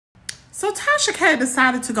So Tasha K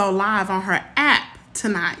decided to go live on her app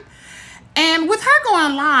tonight. And with her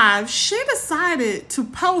going live, she decided to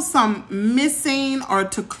post some missing or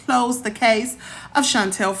to close the case of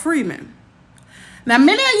Chantel Freeman. Now,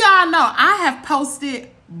 many of y'all know I have posted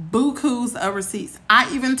bukus of receipts.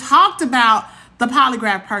 I even talked about the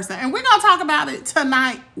polygraph person, and we're going to talk about it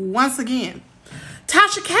tonight once again.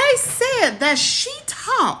 Tasha K said that she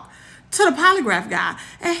talked to the polygraph guy,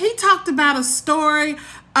 and he talked about a story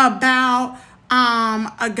about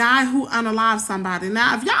a guy who unalived somebody.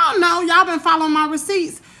 Now, if y'all know, y'all been following my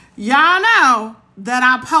receipts, y'all know that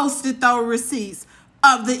I posted those receipts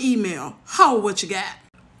of the email. Hold what you got.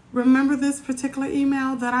 Remember this particular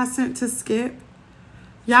email that I sent to Skip?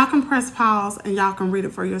 Y'all can press pause and y'all can read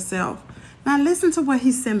it for yourself. Now listen to what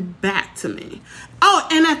he sent back to me. Oh,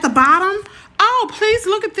 and at the bottom, oh, please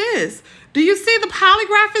look at this. Do you see the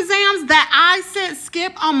polygraph exams that I sent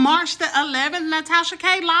Skip on March the 11th? Natasha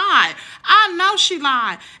K lied. I know she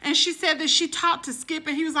lied. And she said that she talked to Skip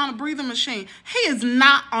and he was on a breathing machine. He is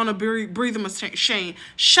not on a breathing machine.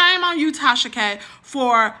 Shame on you, Tasha K,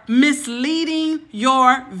 for misleading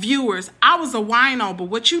your viewers. I was a wino, but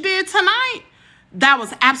what you did tonight, that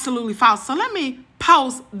was absolutely false. So let me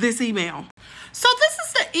post this email. So this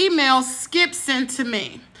is the email Skip sent to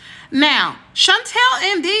me. Now,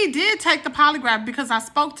 Chantel indeed did take the polygraph because I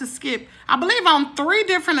spoke to Skip, I believe, on 3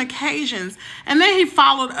 different occasions. And then he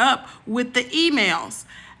followed up with the emails.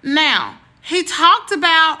 Now, he talked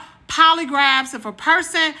about polygraphs. If a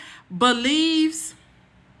person believes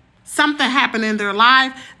something happened in their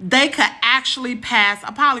life, they could actually pass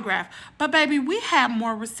a polygraph. But baby, we have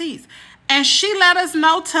more receipts. And she let us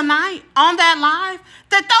know tonight on that live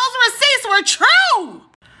that those receipts were true.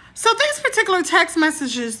 So these particular text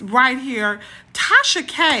messages right here, Tasha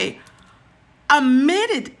K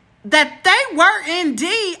admitted that they were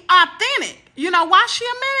indeed authentic. You know why she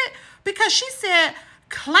admitted? Because she said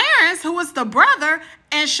Clarence, who was the brother,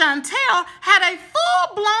 and Chantel had a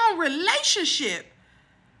full-blown relationship.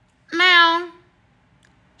 Now,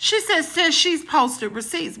 she said since she's posted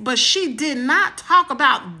receipts, but she did not talk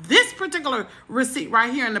about this particular receipt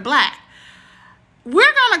right here in the black. We're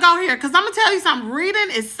going to go here because I'm going to tell you something.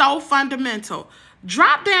 Reading is so fundamental.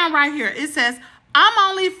 Drop down right here. It says, I'm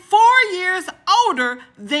only 4 years older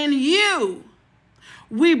than you.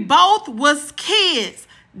 We both was kids.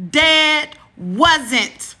 Dad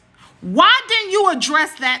wasn't. Why didn't you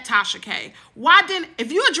address that, Tasha K? Why didn't,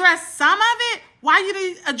 if you address some of it, why you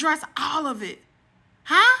didn't address all of it?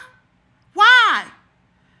 Huh? Why?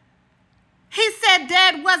 He said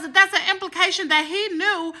dad wasn't. That's an implication that he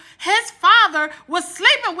knew his father was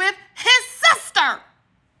sleeping with his sister.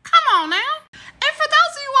 Come on now. And for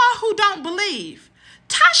those of you all who don't believe,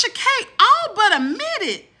 Tasha K all but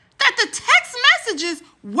admitted that the text messages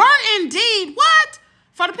were indeed what?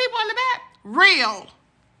 For the people in the back, real.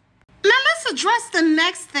 Now let's address the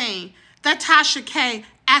next thing that Tasha K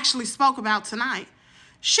actually spoke about tonight.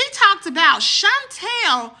 She talked about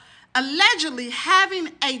Chantel allegedly having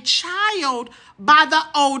a child by the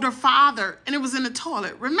older father, and it was in the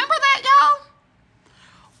toilet. Remember that, y'all?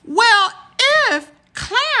 Well, if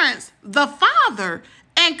Clarence, the father,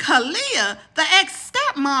 and Kalia, the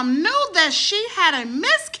ex-stepmom, knew that she had a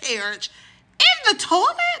miscarriage in the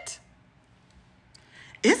toilet,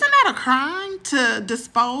 isn't that a crime to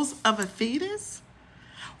dispose of a fetus?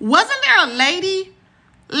 Wasn't there a lady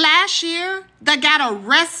last year that got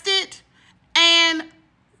arrested and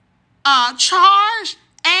charged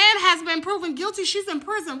and has been proven guilty? She's in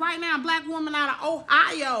prison right now, a black woman out of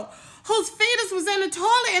Ohio, whose fetus was in the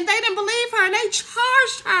toilet and they didn't believe her and they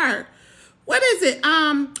charged her. What is it?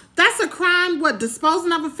 That's a crime, what,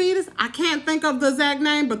 disposing of a fetus? I can't think of the exact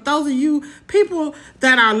name, but those of you people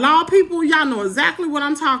that are law people, y'all know exactly what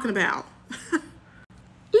I'm talking about.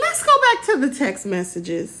 Let's go back to the text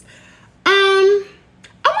messages. I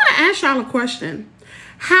want to ask y'all a question.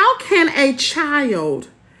 How can a child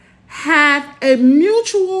have a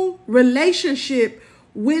mutual relationship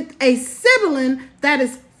with a sibling that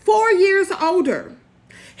is 4 years older?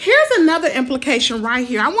 Here's another implication right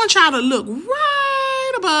here. I want y'all to look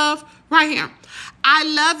right above, right here. I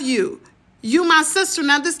love you. You my sister.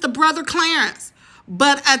 Now this is the brother Clarence.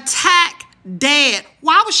 But attack dad.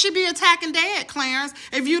 Why would she be attacking dad, Clarence,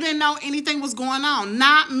 if you didn't know anything was going on?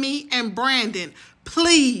 Not me and Brandon.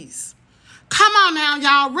 Please. Come on now,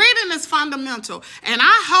 y'all. Reading is fundamental. And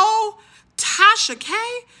I hold Tasha K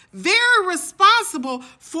very responsible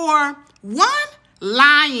for, one,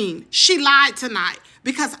 lying. She lied tonight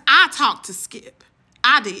because I talked to Skip.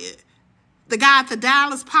 I did. the guy at the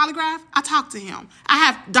Dallas polygraph, I talked to him. I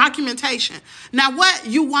have documentation. Now, what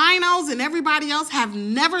you winos and everybody else have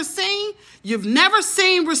never seen, you've never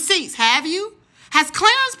seen receipts, have you? Has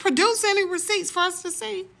Clarence produced any receipts for us to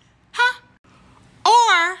see? Huh?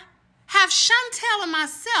 Or have Chantel and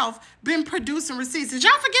myself been producing receipts? Did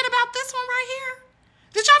y'all forget about this one right here?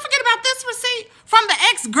 Did y'all forget about this receipt from the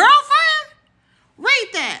ex-girlfriend? Read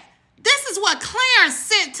that. This is what Clarence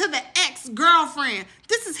sent to the ex-girlfriend.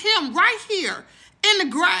 This is him right here in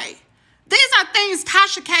the gray. These are things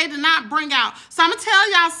Tasha K did not bring out. So I'm going to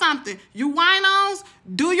tell y'all something. You winos,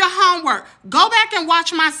 do your homework. Go back and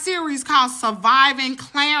watch my series called Surviving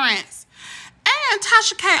Clarence. And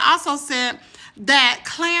Tasha K also said that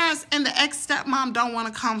Clarence and the ex-stepmom don't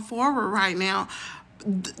want to come forward right now.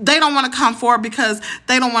 They don't want to come forward because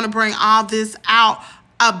they don't want to bring all this out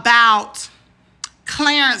about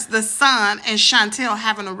Clarence, the son, and Chantel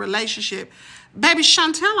having a relationship. Baby,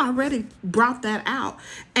 Chantel already brought that out.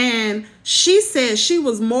 And she said she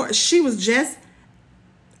was just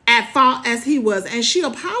at fault as he was. And she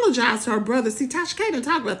apologized to her brother. See, Tasha K didn't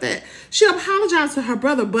talk about that. She apologized to her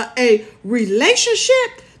brother, but a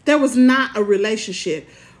relationship, there was not a relationship.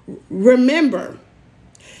 Remember,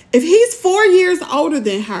 if he's 4 years older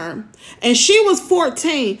than her and she was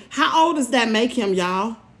 14, how old does that make him,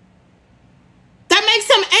 y'all? That makes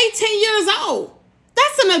him 18 years old.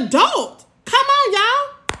 That's an adult. Come on,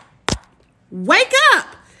 y'all. Wake up.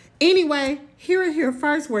 Anyway, hear it here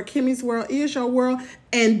first, where Kimmy's world is your world.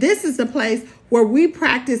 And this is the place where we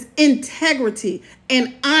practice integrity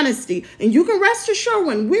and honesty. And you can rest assured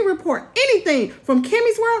when we report anything from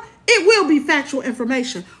Kimmy's world, it will be factual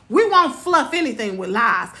information. We won't fluff anything with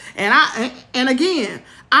lies. And again,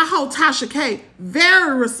 I hold Tasha K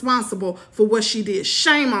very responsible for what she did.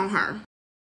 Shame on her.